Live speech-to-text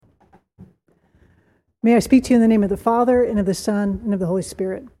May I speak to you in the name of the Father, and of the Son, and of the Holy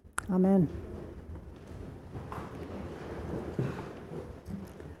Spirit. Amen.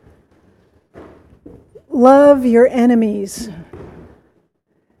 Love your enemies.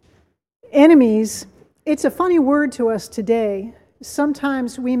 Enemies, it's a funny word to us today.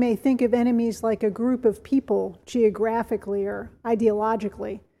 Sometimes we may think of enemies like a group of people geographically or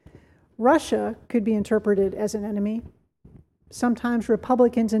ideologically. Russia could be interpreted as an enemy. Sometimes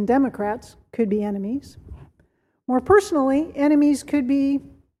Republicans and Democrats could be enemies. More personally, enemies could be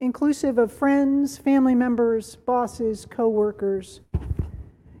inclusive of friends, family members, bosses, co-workers.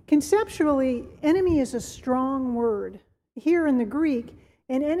 Conceptually, enemy is a strong word. Here in the Greek,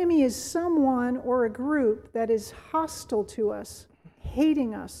 an enemy is someone or a group that is hostile to us,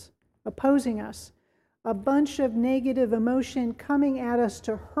 hating us, opposing us, a bunch of negative emotion coming at us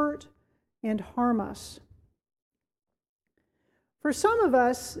to hurt and harm us. For some of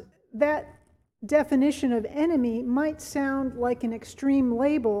us, that definition of enemy might sound like an extreme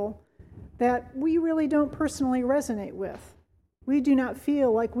label that we really don't personally resonate with. We do not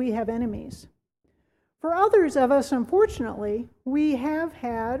feel like we have enemies. For others of us, unfortunately, we have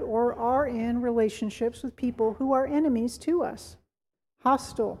had or are in relationships with people who are enemies to us,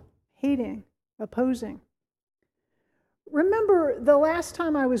 hostile, hating, opposing. Remember the last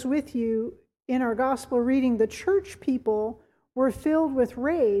time I was with you in our gospel reading, the church people were filled with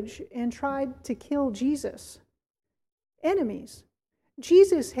rage and tried to kill Jesus. Enemies.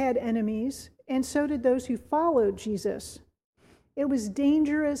 Jesus had enemies, and so did those who followed Jesus. It was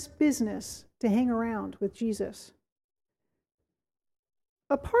dangerous business to hang around with Jesus.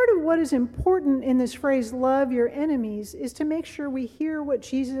 A part of what is important in this phrase, love your enemies, is to make sure we hear what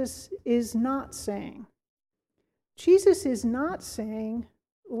Jesus is not saying. Jesus is not saying,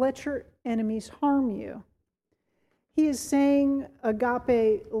 let your enemies harm you. He is saying,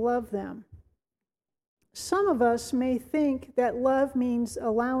 agape, love them. Some of us may think that love means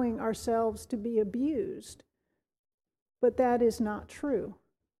allowing ourselves to be abused, but that is not true.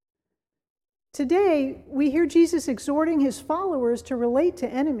 Today, we hear Jesus exhorting his followers to relate to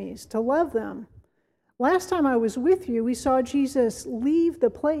enemies, to love them. Last time I was with you, we saw Jesus leave the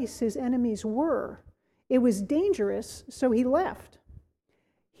place his enemies were. It was dangerous, so he left.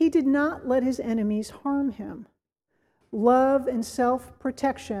 He did not let his enemies harm him. Love and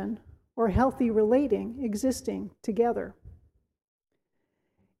self-protection, or healthy relating, existing together.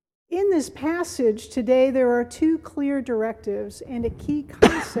 In this passage today, there are two clear directives and a key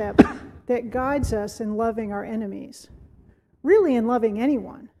concept that guides us in loving our enemies, really in loving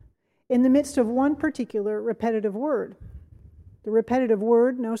anyone, in the midst of one particular repetitive word. The repetitive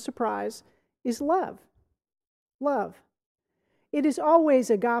word, no surprise, is love. Love. It is always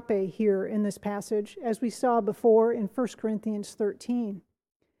agape here in this passage, as we saw before in 1 Corinthians 13.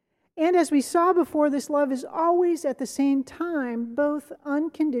 And as we saw before, this love is always at the same time both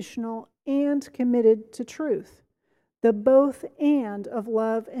unconditional and committed to truth. The both and of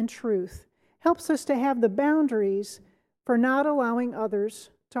love and truth helps us to have the boundaries for not allowing others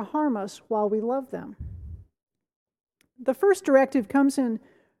to harm us while we love them. The first directive comes in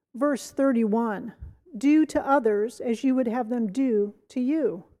verse 31. Do to others as you would have them do to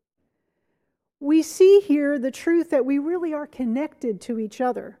you. We see here the truth that we really are connected to each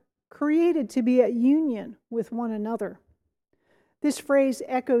other, created to be at union with one another. This phrase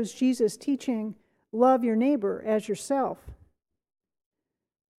echoes Jesus' teaching, love your neighbor as yourself.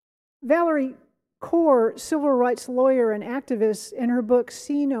 Valerie Kaur, civil rights lawyer and activist, in her book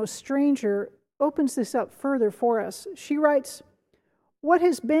See No Stranger, opens this up further for us. She writes, what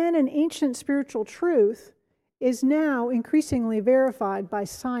has been an ancient spiritual truth is now increasingly verified by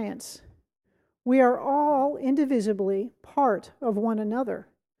science. We are all indivisibly part of one another.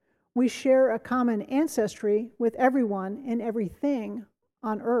 We share a common ancestry with everyone and everything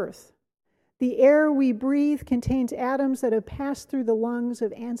on earth. The air we breathe contains atoms that have passed through the lungs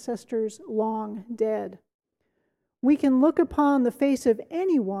of ancestors long dead. We can look upon the face of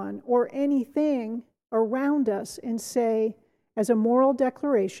anyone or anything around us and say, as a moral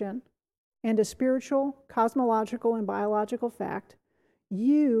declaration and a spiritual, cosmological, and biological fact,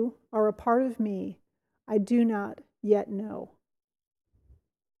 you are a part of me I do not yet know.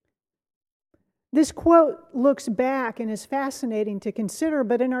 This quote looks back and is fascinating to consider,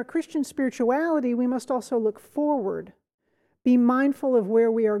 but in our Christian spirituality, we must also look forward, be mindful of where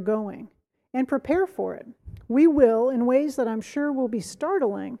we are going, and prepare for it. We will, in ways that I'm sure will be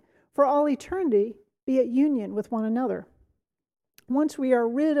startling, for all eternity, be at union with one another. Once we are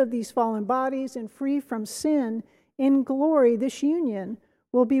rid of these fallen bodies and free from sin, in glory, this union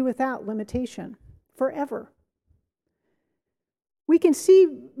will be without limitation, forever. We can see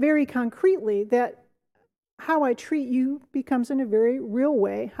very concretely that how I treat you becomes in a very real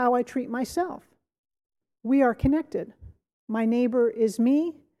way how I treat myself. We are connected. My neighbor is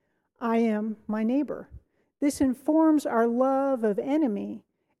me. I am my neighbor. This informs our love of enemy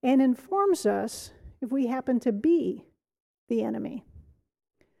and informs us if we happen to be the enemy.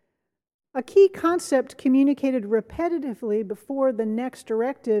 A key concept communicated repetitively before the next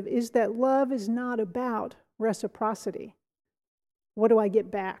directive is that love is not about reciprocity. What do I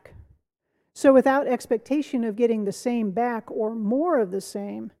get back? So without expectation of getting the same back or more of the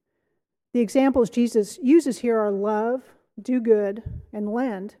same, the examples Jesus uses here are love, do good, and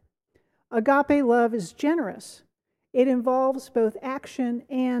lend. Agape love is generous. It involves both action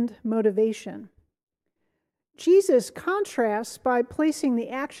and motivation. Jesus contrasts by placing the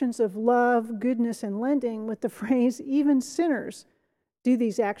actions of love, goodness, and lending with the phrase, even sinners do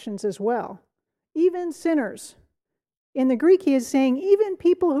these actions as well. Even sinners. In the Greek, he is saying even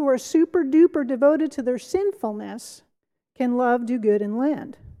people who are super duper devoted to their sinfulness can love, do good, and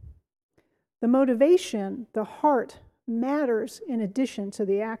lend. The motivation, the heart, matters in addition to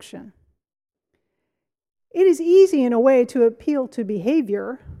the action. It is easy in a way to appeal to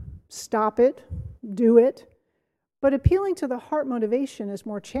behavior, stop it, do it, but appealing to the heart motivation is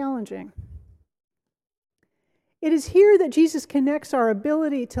more challenging. It is here that Jesus connects our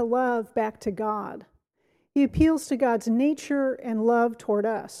ability to love back to God. He appeals to God's nature and love toward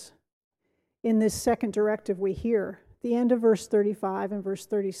us. In this second directive we hear, the end of verse 35 and verse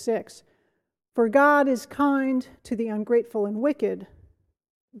 36. For God is kind to the ungrateful and wicked.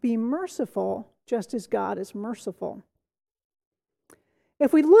 Be merciful just as God is merciful.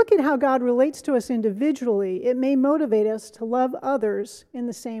 If we look at how God relates to us individually, it may motivate us to love others in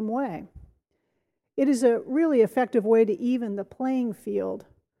the same way. It is a really effective way to even the playing field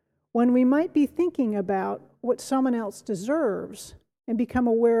when we might be thinking about what someone else deserves and become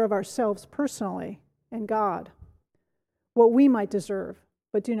aware of ourselves personally and God. What we might deserve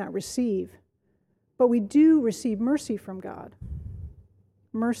but do not receive. But we do receive mercy from God.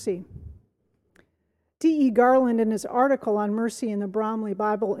 Mercy. D.E. Garland, in his article on mercy in the Bromley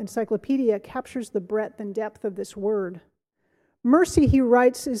Bible Encyclopedia, captures the breadth and depth of this word. Mercy, he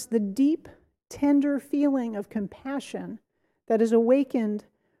writes, is the deep, tender feeling of compassion that is awakened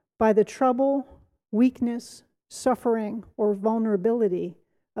by the trouble, weakness, suffering, or vulnerability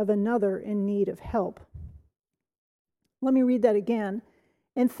of another in need of help. Let me read that again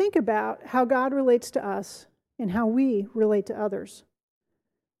and think about how God relates to us and how we relate to others.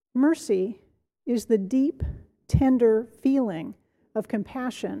 Mercy is the deep, tender feeling of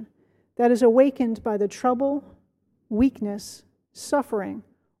compassion that is awakened by the trouble, weakness, suffering,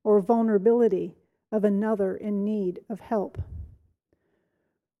 or vulnerability of another in need of help.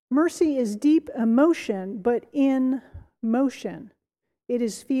 Mercy is deep emotion, but in motion. It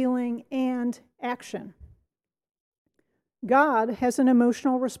is feeling and action. God has an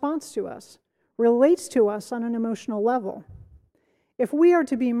emotional response to us, relates to us on an emotional level. If we are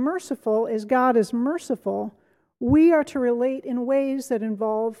to be merciful as God is merciful, we are to relate in ways that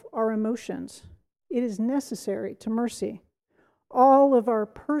involve our emotions. It is necessary to mercy. All of our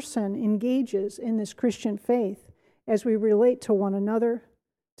person engages in this Christian faith as we relate to one another,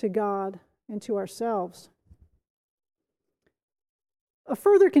 to God, and to ourselves. A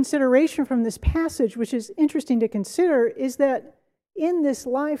further consideration from this passage, which is interesting to consider, is that in this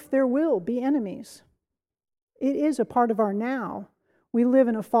life there will be enemies. It is a part of our now. We live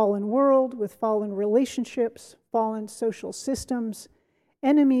in a fallen world with fallen relationships, fallen social systems.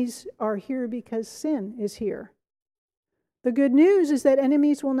 Enemies are here because sin is here. The good news is that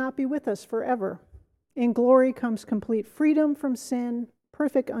enemies will not be with us forever. In glory comes complete freedom from sin,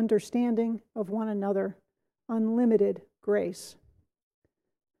 perfect understanding of one another, unlimited grace.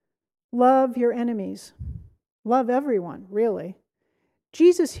 Love your enemies. Love everyone, really.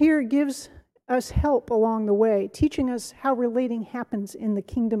 Jesus here gives us help along the way, teaching us how relating happens in the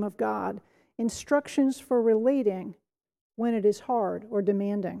kingdom of God, instructions for relating when it is hard or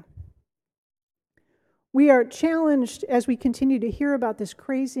demanding. We are challenged as we continue to hear about this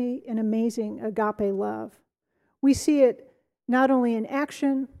crazy and amazing agape love. We see it not only in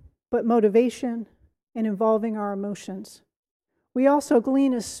action, but motivation and involving our emotions. We also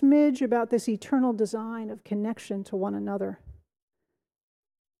glean a smidge about this eternal design of connection to one another.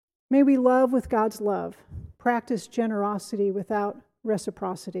 May we love with God's love, practice generosity without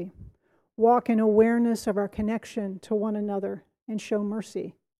reciprocity, walk in awareness of our connection to one another, and show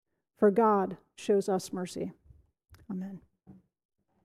mercy, for God shows us mercy. Amen.